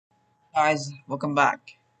Guys, welcome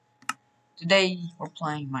back. Today we're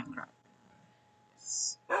playing Minecraft.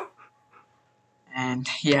 And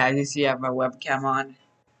yeah, as you see, I have my webcam on.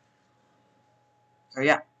 So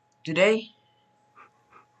yeah, today,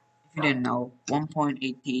 if you didn't know,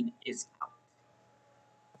 1.18 is out.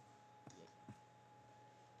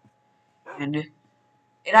 And it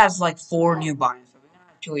has like 4 new biomes. So we're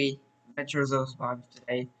gonna actually venture those biomes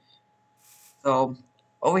today. So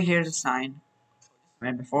over here is a sign.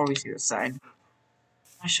 And before we see the sign,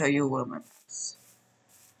 I'll show you one of my pets.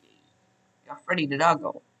 Yeah, Freddy the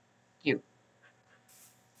doggo. Cute.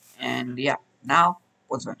 And yeah, now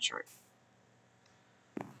let's venture it.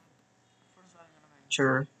 First one I'm gonna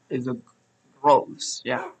venture is a groves.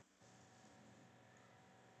 Yeah.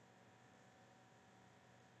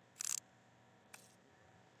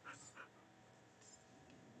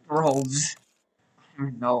 Groves. I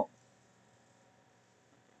don't know.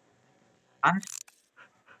 I'm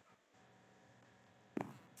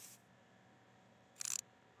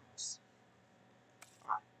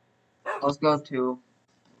Let's go to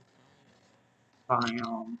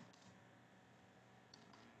biome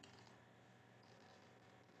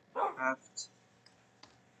left.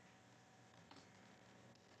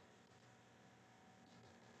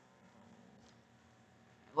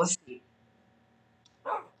 Let's see.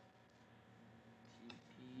 TP.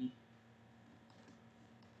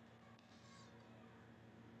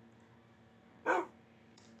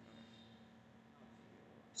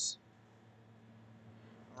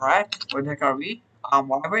 Alright, where the heck are we?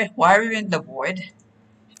 Why are we in the void?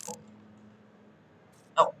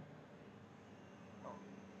 Oh. Oh.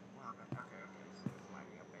 Wow, okay. So this might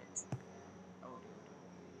be a bit. Oh, dude.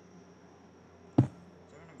 So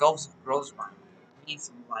we're gonna go some gross biome. We need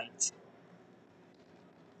some light.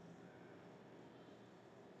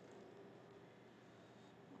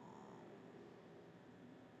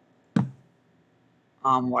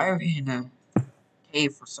 Why are we in a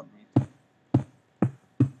cave for some reason?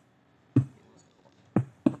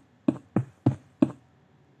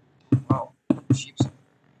 Wow, sheep's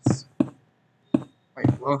nice. Wait,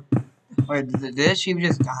 what? Wait, did this sheep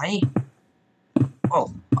just die?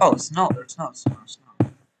 Oh, oh, snow. There's snow.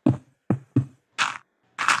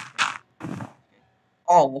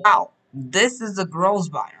 Oh, wow. This is the gross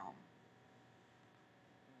biome.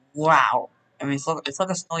 Wow. I mean, it's like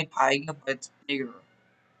a snowy taiga, but it's bigger.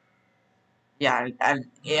 Yeah,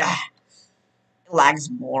 and yeah, it lags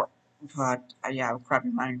more. But yeah, crappy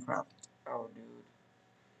Minecraft. Oh, dude.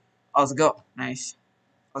 Oh, let's go. Nice.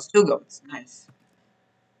 Oh, it's 2 goats. Nice.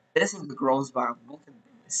 This is the gross biome. Look at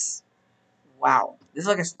this. Wow. This is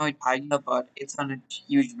like a snowy taiga, but it's on a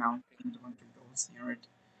huge mountain. There's a bunch of goats near it.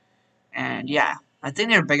 And yeah, I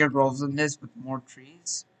think there are bigger groves than this with more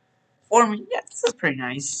trees. For me, yeah, this is pretty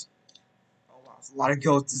nice. Oh wow, there's a lot of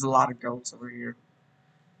goats. There's a lot of goats over here.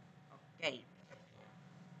 Okay.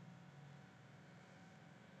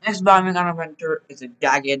 Next biome we're gonna enter is a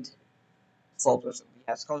jagged slopes or something.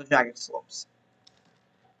 Yeah, it's called the jagged slopes.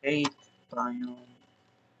 Eight biome.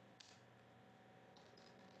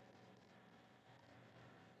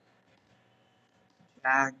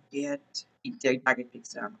 Jagged. Jagged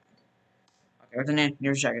peaks down. Okay, what's the name?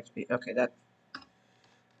 Nearest jagged peak. Okay, that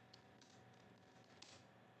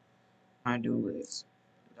I do is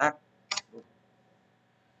that.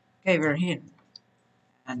 Okay, we're here.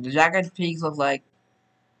 And the jagged peaks look like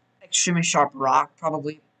extremely sharp rock,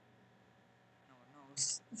 probably. No one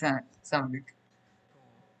knows. It's kind of big.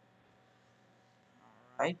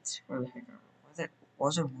 Alright, where the heck are we?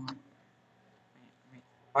 Was it one? Wait,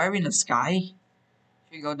 why are we in the sky?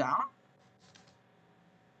 Should we go down?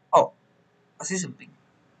 Oh, I see something.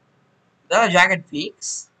 Is that a jagged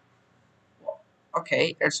peaks?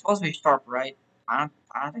 Okay, they're supposed to be sharp, right? I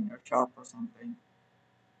don't think they're sharp or something.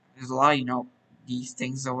 There's a lot of, these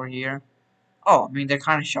things over here. Oh, I mean, they're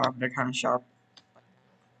kind of sharp. They're kind of sharp.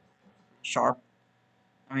 Sharp.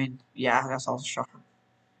 I mean, yeah, that's also sharp.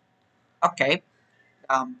 Okay.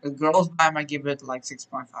 The girls by might give it like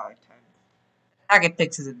 6.5 out of 10. Jagged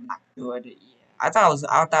Pix isn't that good. Yeah, I thought it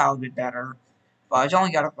would be better, but it's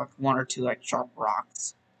only got like one or two like sharp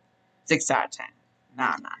rocks. 6 out of 10.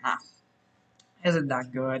 Nah. Isn't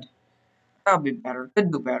that good? That would be better.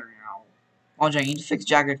 Could do better. Well, you need to fix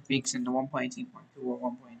Jagged Peaks into 1.18.2 or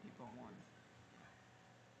 1.18.1.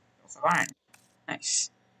 Also, fine.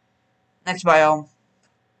 Nice. Next biome.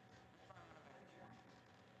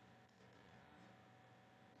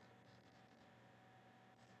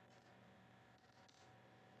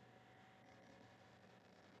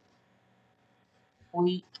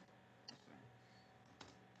 We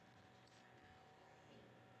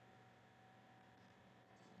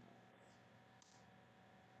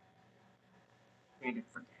Forget it.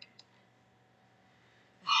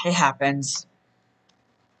 It happens.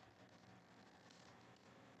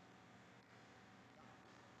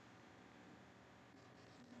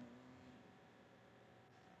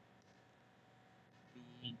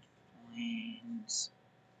 Big plains.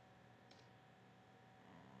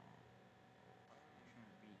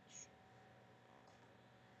 Beach.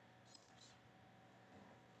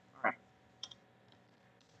 Alright,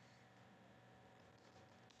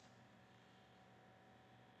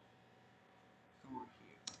 over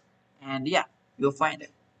here. And yeah, you'll find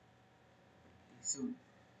it soon.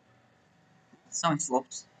 Snowy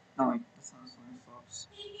slopes. No, wait, that's not snowy slopes.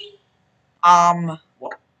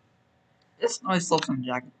 What? This snowy slopes on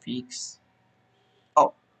Jagged Peaks.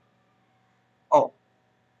 Oh, oh,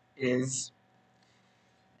 it is.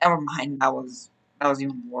 Never mind. That was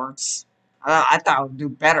even worse. I thought I would do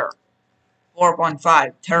better.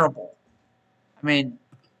 4.5, terrible. I mean,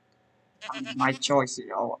 my choice.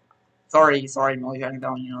 Sorry, Millie,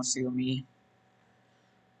 don't sue me.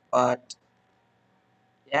 But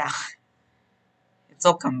yeah, it's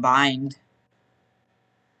all combined.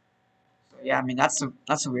 So yeah, I mean that's a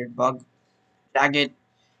weird bug. Jagged,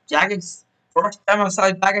 jagged. First time I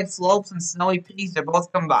saw jagged slopes and snowy peaks, they're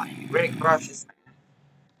both combined. It really crushes.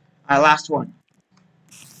 Alright, last one.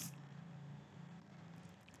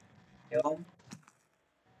 Hill,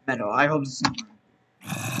 meadow. I hope this is not. Oh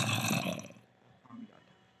my god.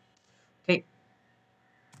 Okay,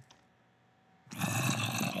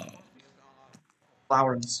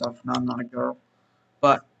 flowers and stuff. No, I'm not a girl.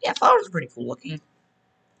 But yeah, flowers are pretty cool looking.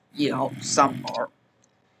 Some are.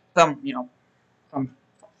 Some, some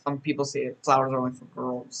some people say flowers are only for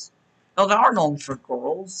girls. No, they aren't only for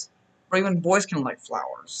girls. Or even boys can like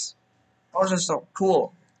flowers. Flowers are so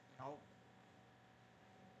cool. You know,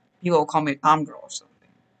 people will call me a Tom girl or something.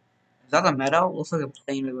 Is that a meadow? Looks like a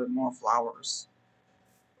plain with more flowers.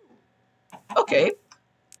 Okay.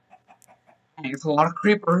 It's a lot of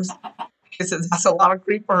creepers. That's a lot of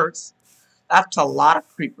creepers. That's a lot of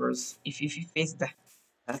creepers. If you face that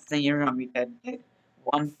thing, you're gonna be dead.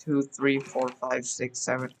 One, two, three, four, five, six,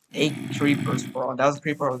 seven, 8 creepers, bro. That was a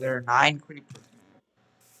creeper over there. 9 creepers.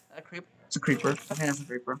 That a creeper? It's a creeper. I think that's a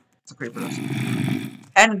creeper. It's a creeper.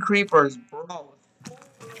 10 creepers, bro.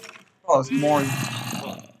 Bro, it's more.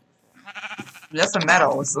 Bro. That's a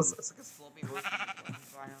meadow. It's like a slopey roof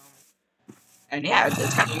biome. And yeah,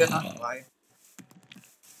 it's kind of good, not gonna lie.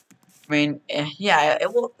 I mean, yeah,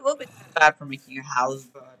 it will be kinda bad for making a house,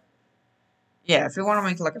 but yeah, if you want to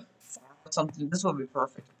make like a farm or something, this will be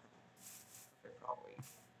perfect. Probably.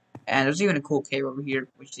 And there's even a cool cave over here,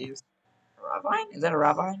 which is a ravine. Is that a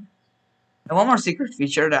ravine? And one more secret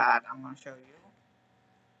feature that I'm gonna show you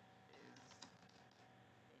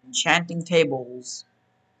is enchanting tables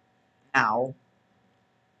now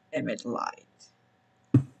emit light.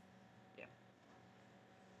 Yeah,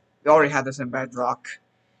 we already had this in Bedrock,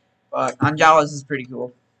 but on Java this is pretty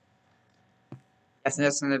cool. Yes, and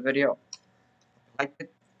that's in the video. Like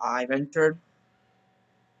it, I ventured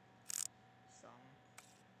some,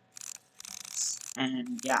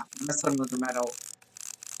 and yeah, this one was the metal.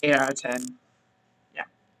 8 out of 10. Yeah,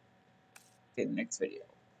 see you in the next video.